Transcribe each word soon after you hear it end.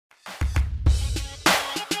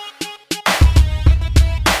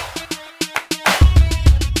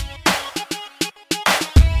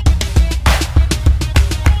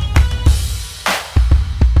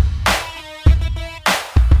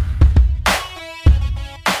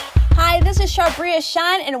this is Charbria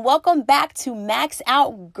Shine, and welcome back to Max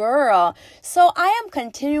Out Girl. So I am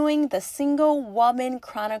continuing the Single Woman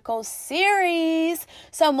Chronicles Series.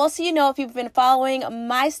 So most of you know, if you've been following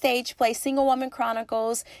my stage play, Single Woman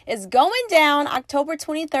Chronicles is going down October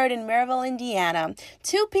 23rd in Maryville, Indiana,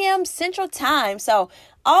 2 p.m. Central Time. So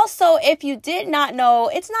also, if you did not know,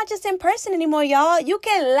 it's not just in person anymore, y'all. You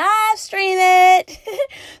can live stream it.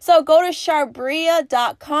 So go to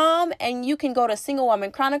charbria.com and you can go to Single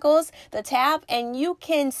Woman Chronicles, the tab, and you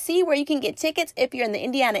can see where you can get tickets if you're in the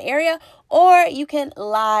Indiana area, or you can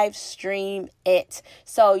live stream it.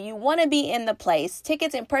 So you want to be in the place.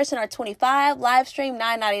 Tickets in person are $25, live stream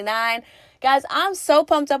 $9.99. Guys, I'm so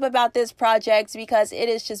pumped up about this project because it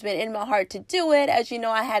has just been in my heart to do it. As you know,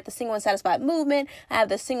 I had the Single and Satisfied movement. I have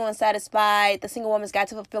the Single and Satisfied, the Single Woman's Guide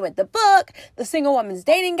to Fulfillment, the book, the Single Woman's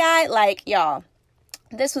Dating Guide. Like, y'all,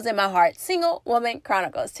 this was in my heart. Single Woman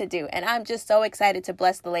Chronicles to do. And I'm just so excited to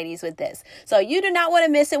bless the ladies with this. So you do not want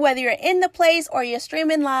to miss it, whether you're in the place or you're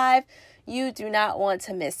streaming live. You do not want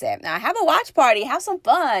to miss it. Now, have a watch party. Have some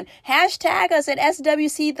fun. Hashtag us at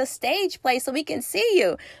SWC The Stage Play so we can see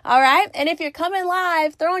you. All right? And if you're coming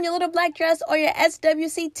live, throw on your little black dress or your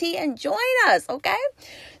SWCT and join us, okay?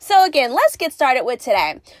 So again, let's get started with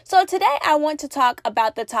today. So today I want to talk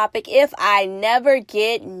about the topic, if I never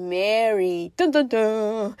get married. Dun, dun,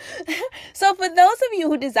 dun. So for those of you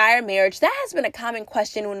who desire marriage, that has been a common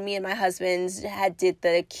question when me and my husband did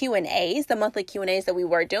the Q&As, the monthly Q&As that we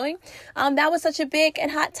were doing. That was such a big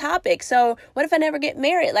and hot topic. So what if I never get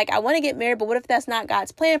married? Like, I want to get married, but what if that's not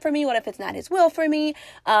God's plan for me? What if it's not his will for me?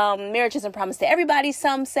 Marriage isn't promised to everybody.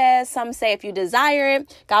 Some say if you desire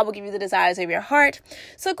it, God will give you the desires of your heart.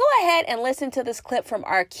 So go ahead and listen to this clip from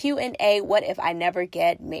our Q&A, What If I Never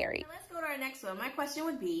Get Married? Let's go to our next one. My question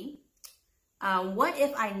would be, what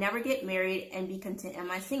if I never get married and be content in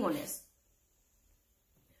my singleness?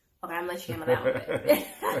 Okay, I'm going to let you handle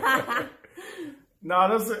that one.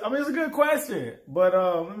 No, it's a good question, but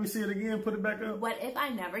let me see it again. Put it back up. What if I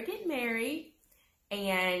never get married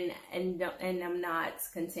and I'm not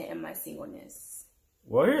content in my singleness?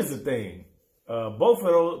 Well, here's the thing.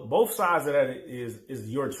 Both sides of that is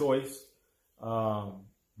your choice.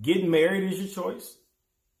 Getting married is your choice.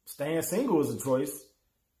 Staying single is a choice,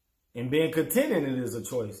 and being content in it is a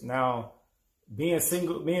choice. Now, being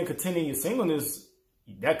content in your singleness,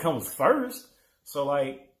 that comes first. So,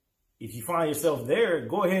 like, if you find yourself there,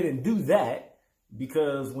 go ahead and do that,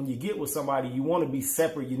 because when you get with somebody, you want to be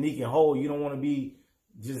separate, unique, and whole. You don't want to be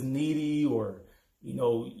just needy, or,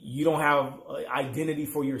 you don't have identity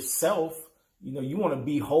for yourself. You want to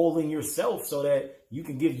be whole in yourself so that you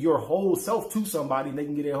can give your whole self to somebody and they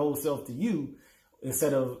can give their whole self to you,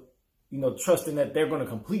 instead of, trusting that they're going to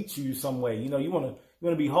complete you some way. You want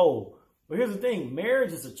to be whole. But here's the thing.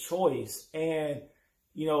 Marriage is a choice. And,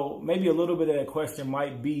 maybe a little bit of that question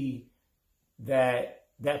might be that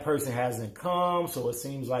person hasn't come, so it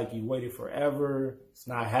seems like you waited forever, it's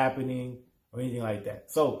not happening, or anything like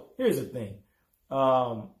that. So here's the thing.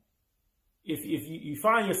 If you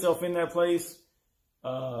find yourself in that place,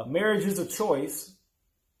 marriage is a choice.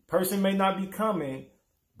 Person may not be coming,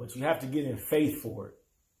 but you have to get in faith for it.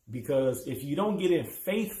 Because if you don't get in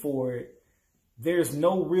faith for it, there's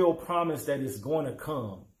no real promise that it's going to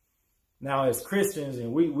come. Now, as Christians,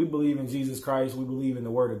 and we believe in Jesus Christ, we believe in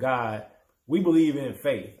the Word of God, we believe in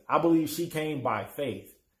faith. I believe she came by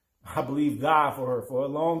faith. I believe God for her for a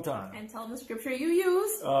long time. And tell them the scripture you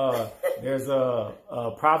use. There's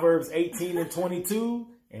Proverbs 18:22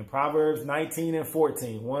 and Proverbs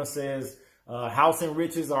 19:14. One says, house and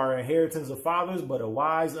riches are inheritance of fathers, but a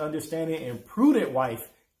wise, understanding, and prudent wife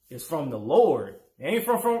is from the Lord. It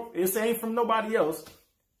ain't from nobody else.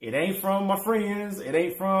 It ain't from my friends. It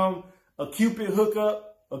ain't from a Cupid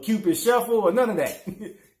hookup, a Cupid shuffle, or none of that.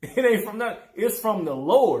 It ain't from that. It's from the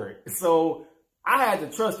Lord. So I had to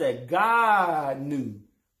trust that God knew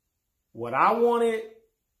what I wanted,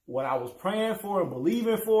 what I was praying for and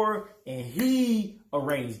believing for, and he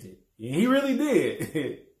arranged it. And he really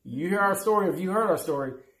did. You hear our story. If you heard our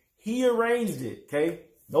story, he arranged it. Okay.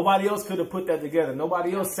 Nobody else could have put that together.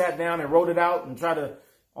 Nobody else sat down and wrote it out and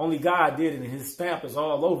only God did it, and his stamp is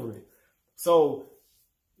all over it. So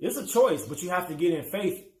it's a choice, but you have to get in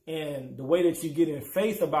faith. And the way that you get in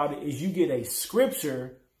faith about it is you get a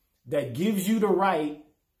scripture that gives you the right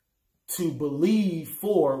to believe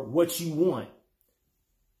for what you want.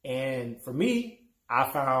 And for me, I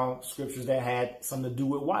found scriptures that had something to do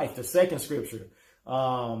with wife. The second scripture,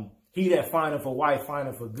 he that findeth a wife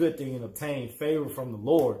findeth a good thing and obtain favor from the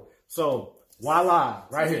Lord. So voila,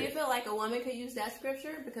 right here. Do you feel like a woman could use that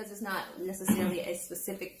scripture? Because it's not necessarily a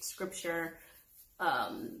specific scripture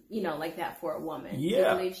like that for a woman. Yeah. Do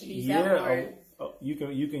you believe she used that word? You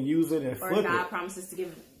can use it and flip it. Or God promises to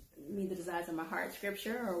give me the desires of my heart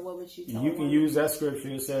scripture, or what would you tell You can use that scripture.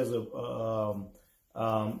 It says,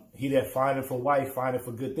 he that findeth a wife findeth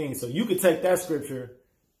a good thing. So you could take that scripture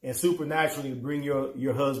and supernaturally bring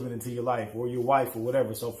your husband into your life, or your wife, or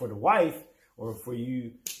whatever. So for the wife, or for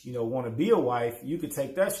you, want to be a wife, you could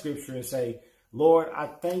take that scripture and say, Lord, I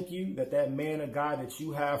thank you that man of God that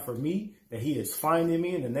you have for me, that he is finding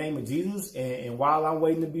me in the name of Jesus. And while I'm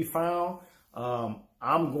waiting to be found,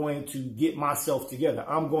 I'm going to get myself together.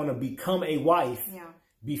 I'm going to become a wife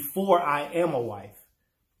before I am a wife.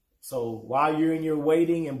 So while you're in your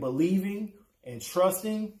waiting and believing and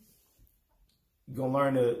trusting, you're going to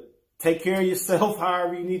learn to take care of yourself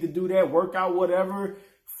however you need to do that. Work out whatever,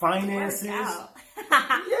 finances. Work out.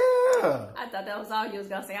 Yeah. I thought that was all you was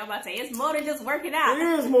going to say. I'm about to say, it's more than just working out.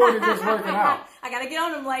 It is more than just working out. I got to get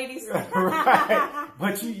on them, ladies. Right.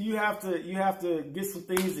 But you have to get some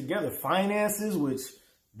things together. Finances, which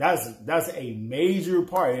that's a major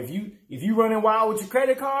part. If you running wild with your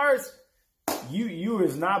credit cards, you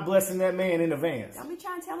is not blessing that man in advance. Don't be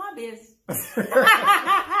trying to tell my business.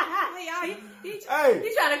 You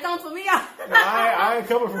trying to come for me? No, I ain't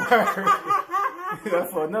coming for her.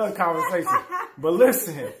 That's for another conversation. But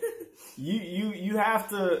listen, you have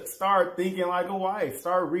to start thinking like a wife.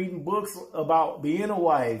 Start reading books about being a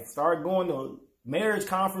wife. Start going to marriage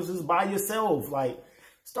conferences by yourself. Like,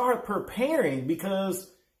 start preparing, because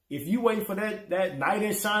if you wait for that knight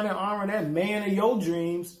in shining armor, that man of your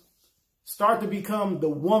dreams, start to become the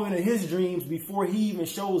woman of his dreams before he even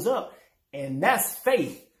shows up. And that's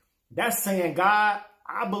faith. That's saying, God,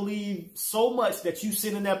 I believe so much that you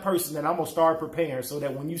send in that person that I'm going to start preparing so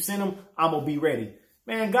that when you send them, I'm going to be ready.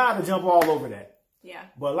 Man, God will jump all over that. Yeah.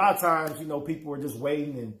 But a lot of times, people are just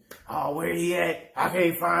waiting and, oh, where he at? I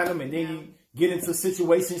can't find him. And then you get into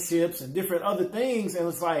situationships and different other things. And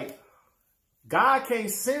it's like, God can't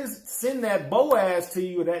send that Boaz to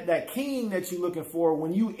you, that king that you're looking for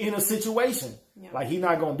when you in a situation. Yeah. Like, he's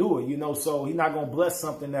not going to do it, so he's not going to bless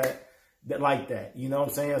something that like that. You know what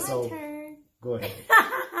I'm saying? My turn. Go ahead.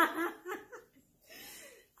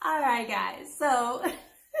 All right, guys. So,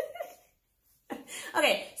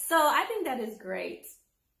 okay. So I think that is great.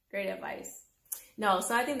 Great advice. No,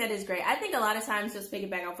 so I think that is great. I think a lot of times, just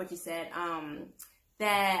piggyback off what you said,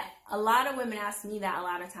 that a lot of women ask me that a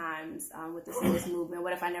lot of times with the singles movement.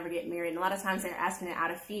 What if I never get married? And a lot of times they're asking it out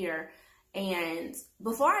of fear. And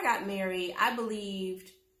before I got married, I believed,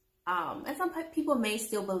 and some people may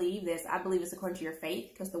still believe this, I believe it's according to your faith,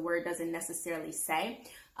 because the word doesn't necessarily say.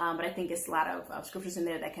 But I think it's a lot of scriptures in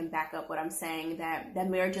there that can back up what I'm saying, that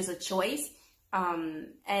marriage is a choice. And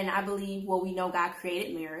I believe, we know God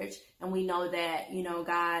created marriage, and we know that,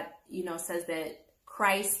 God, says that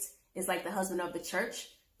Christ is like the husband of the church,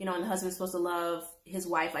 and the husband's supposed to love his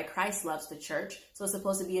wife like Christ loves the church. So it's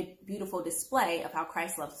supposed to be a beautiful display of how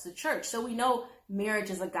Christ loves the church. So we know marriage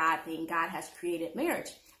is a God thing. God has created marriage.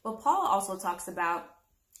 But Paul also talks about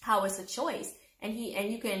how it's a choice. And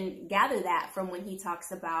you can gather that from when he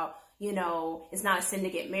talks about, it's not a sin to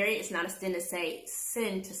get married. It's not a sin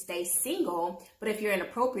to stay single. But if you're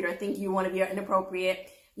inappropriate or think you want to be inappropriate,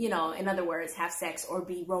 in other words, have sex or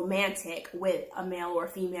be romantic with a male or a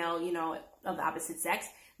female, of the opposite sex,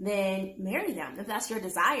 then marry them. If that's your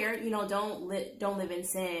desire, don't live in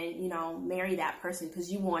sin, marry that person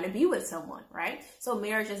because you want to be with someone, right? So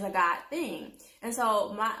marriage is a God thing. And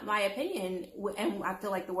so my opinion, and I feel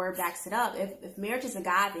like the word backs it up, if marriage is a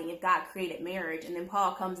God thing, if God created marriage, and then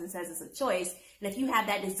Paul comes and says it's a choice, and if you have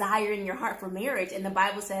that desire in your heart for marriage, and the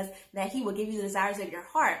Bible says that he will give you the desires of your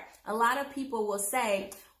heart, a lot of people will say,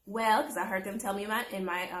 well, because I heard them tell me in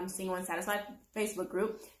my Single and Satisfied Facebook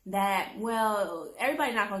group that,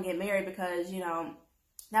 everybody's not going to get married because,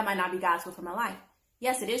 that might not be God's will for my life.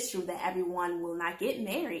 Yes, it is true that everyone will not get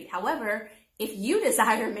married. However, if you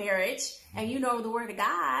desire marriage and you know the word of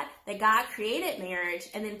God, that God created marriage,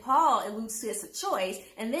 and then Paul alludes to it's a choice,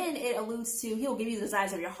 and then it alludes to he'll give you the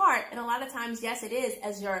desires of your heart. And a lot of times, yes, it is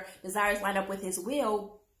as your desires line up with his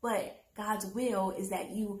will, but God's will is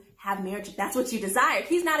that you have marriage if that's what you desire.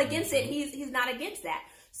 He's not against it. He's not against that.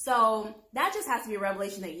 So that just has to be a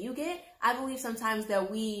revelation that you get. I believe sometimes that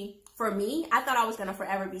for me, I thought I was going to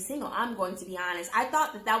forever be single. I'm going to be honest. I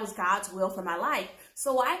thought that was God's will for my life.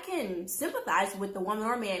 So I can sympathize with the woman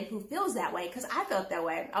or man who feels that way, because I felt that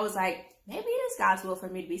way. I was like, maybe it is God's will for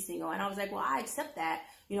me to be single. And I was like, I accept that.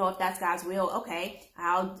 If that's God's will, okay,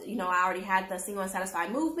 I already had the Single and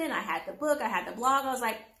Satisfied movement. I had the book, I had the blog. I was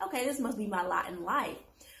like, okay, this must be my lot in life.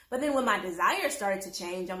 But then when my desires started to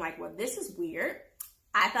change, I'm like, this is weird.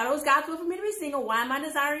 I thought it was God's will for me to be single. Why am I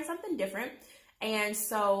desiring something different? And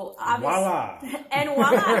so, voila. And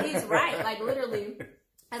voila, he's right. Like literally,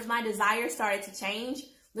 as my desire started to change,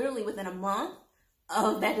 literally within a month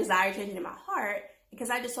of that desire changing in my heart, because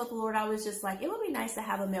I just told the Lord, I was just like, it would be nice to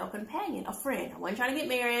have a male companion, a friend. I wasn't trying to get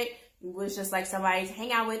married. It was just like somebody to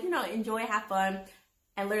hang out with, enjoy, have fun.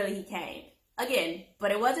 And literally he came. Again,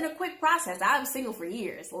 but it wasn't a quick process. I was single for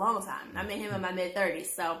years, a long time. I met him in my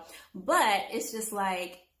mid-30s. But it's just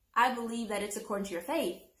like, I believe that it's according to your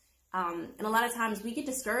faith. And a lot of times we get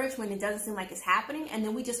discouraged when it doesn't seem like it's happening. And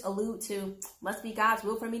then we just allude to, must be God's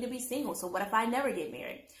will for me to be single. So what if I never get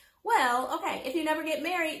married? Well, okay, if you never get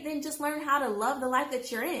married, then just learn how to love the life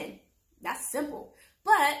that you're in. That's simple.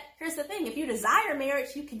 But here's the thing. If you desire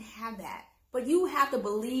marriage, you can have that. But you have to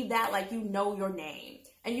believe that like you know your name.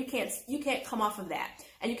 And you can't come off of that.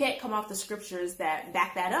 And you can't come off the scriptures that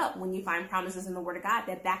back that up when you find promises in the Word of God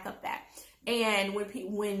that back up that. And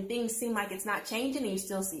when things seem like it's not changing and you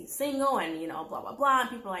still see single and, blah, blah, blah, and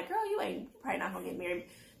people are like, girl, you're probably not going to get married.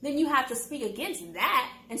 Then you have to speak against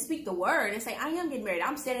that and speak the word and say, I am getting married.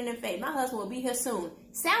 I'm standing in faith. My husband will be here soon.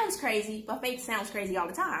 Sounds crazy, but faith sounds crazy all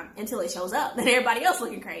the time until it shows up and everybody else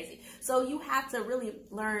looking crazy. So you have to really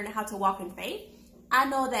learn how to walk in faith. I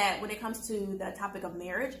know that when it comes to the topic of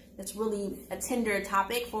marriage, it's really a tender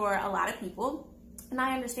topic for a lot of people. And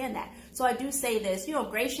I understand that. So I do say this,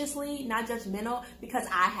 graciously, not judgmental, because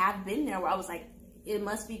I have been there where I was like, it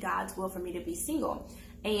must be God's will for me to be single.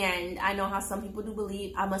 And I know how some people do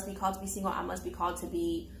believe I must be called to be single. I must be called to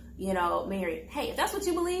be, married. Hey, if that's what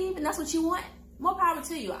you believe and that's what you want, more power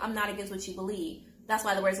to you. I'm not against what you believe. That's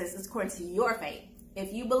why the word says it's according to your faith.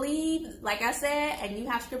 If you believe, like I said, and you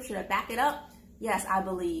have scripture to back it up, yes, I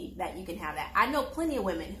believe that you can have that. I know plenty of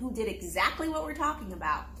women who did exactly what we're talking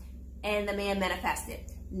about, and the man manifested.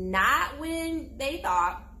 Not when they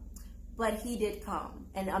thought, but he did come,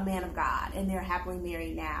 and a man of God, and they're happily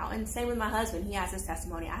married now. And same with my husband. He has his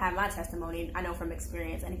testimony. I have my testimony. I know from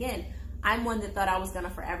experience. And again, I'm one that thought I was going to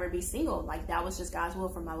forever be single. Like that was just God's will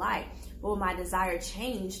for my life. But when my desire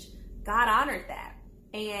changed, God honored that.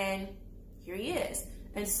 And here he is.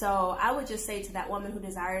 And so I would just say to that woman who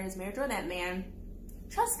desired his marriage or that man,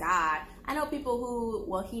 trust God. I know people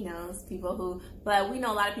who, he knows people who, but we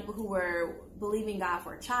know a lot of people who were believing God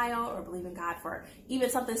for a child or believing God for even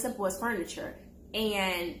something simple as furniture.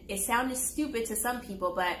 And it sounded stupid to some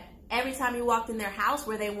people, but every time you walked in their house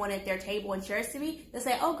where they wanted their table and chairs to be, they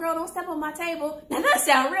say, oh girl, don't step on my table. Now that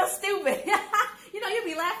sounds real stupid. You'd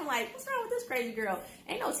be laughing like, what's wrong with this crazy girl?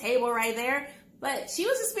 Ain't no table right there. But she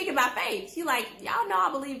was just speaking by faith. She like, y'all know I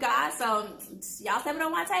believe God, so y'all stepping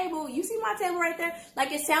on my table. You see my table right there?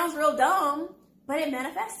 Like, it sounds real dumb, but it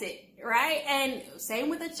manifested, right? And same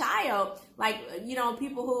with a child. Like,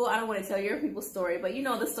 people who, I don't want to tell your people's story, but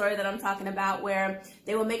the story that I'm talking about where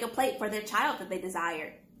they will make a plate for their child that they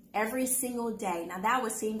desired every single day. Now, that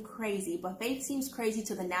would seem crazy, but faith seems crazy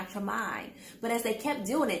to the natural mind. But as they kept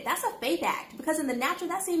doing it, that's a faith act, because in the natural,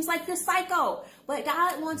 that seems like you're psycho. But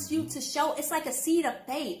God wants you to show, it's like a seed of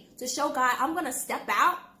faith to show God, I'm going to step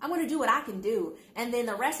out. I'm going to do what I can do. And then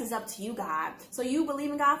the rest is up to you, God. So you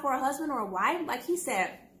believe in God for a husband or a wife? Like he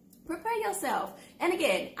said, prepare yourself. And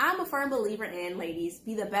again, I'm a firm believer in, ladies,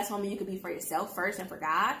 be the best woman you could be for yourself first and for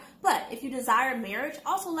God. But if you desire marriage,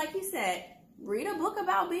 also, like he said, read a book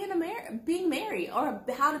about being married or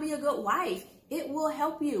how to be a good wife. It will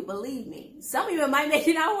help you, believe me. Some of you might make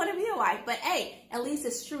you not want to be a wife, but hey, at least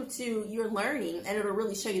it's true to your learning, and it'll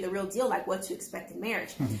really show you the real deal, like what to expect in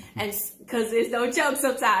marriage. And because there's no joke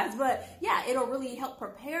sometimes, but yeah, it'll really help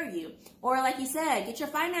prepare you. Or like you said, get your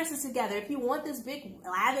finances together. If you want this big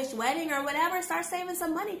lavish wedding or whatever, start saving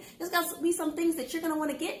some money. There's going to be some things that you're going to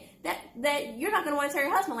want to get that you're not going to want to tell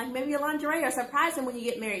your husband, like maybe a lingerie or surprise him when you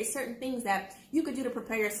get married. Certain things that you could do to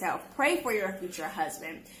prepare yourself. Pray for your future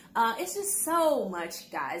husband. It's just so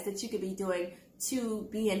much, guys, that you could be doing to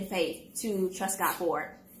be in faith, to trust God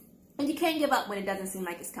for. And you can't give up when it doesn't seem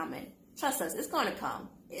like it's coming. Trust us, it's going to come.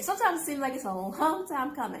 Sometimes it seems like it's a long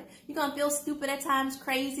time coming. You're going to feel stupid at times,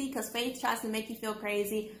 crazy, because faith tries to make you feel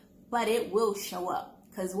crazy, but it will show up.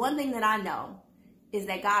 Because one thing that I know is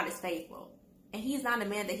that God is faithful. And he's not a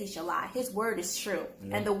man that he shall lie. His word is true.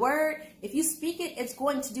 Yeah. And the word, if you speak it, it's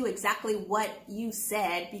going to do exactly what you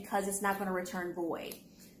said, because it's not going to return void.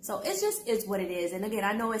 So it just is what it is. And again,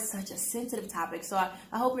 I know it's such a sensitive topic, so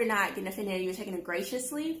I hope you're not getting offended and you're taking it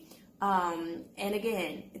graciously. And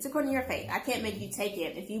again, it's according to your faith. I can't make you take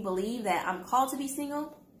it. If you believe that I'm called to be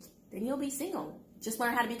single, then you'll be single. Just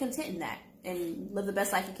learn how to be content in that and live the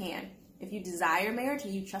best life you can. If you desire marriage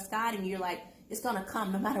and you trust God and you're like, it's going to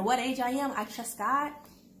come no matter what age I am, I trust God,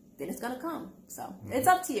 then it's going to come. So it's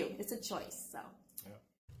up to you. It's a choice. So.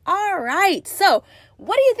 All right. So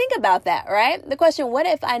what do you think about that, right? The question, what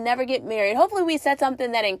if I never get married? Hopefully we said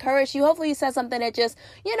something that encouraged you. Hopefully you said something that just,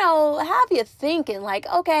 have you thinking like,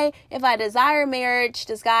 okay, if I desire marriage,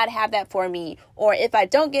 does God have that for me? Or if I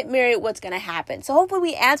don't get married, what's going to happen? So hopefully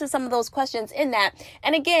we answer some of those questions in that.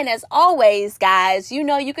 And again, as always, guys,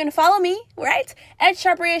 you can follow me, right? At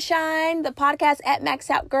Charbria Shine, the podcast at Max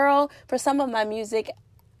Out Girl for some of my music,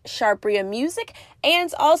 Charbria Music.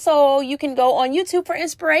 And also you can go on YouTube for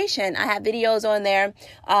inspiration. I have videos on there,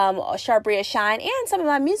 Charbria Shine, and some of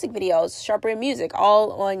my music videos, Charbria Music,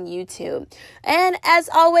 all on YouTube. And as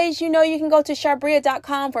always, you can go to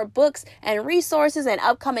charbria.com for books and resources and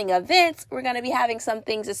upcoming events. We're going to be having some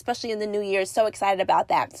things, especially in the new year. So excited about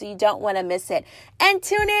that. So you don't want to miss it. And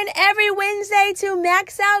tune in every Wednesday to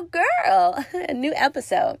Max Out Girl, a new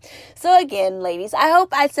episode. So again, ladies, I hope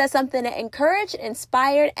I said something that encouraged,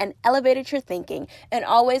 inspired, and elevated your thinking. And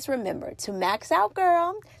always remember to max out,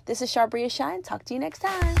 girl. This is Charbria Shine. Talk to you next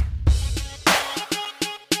time.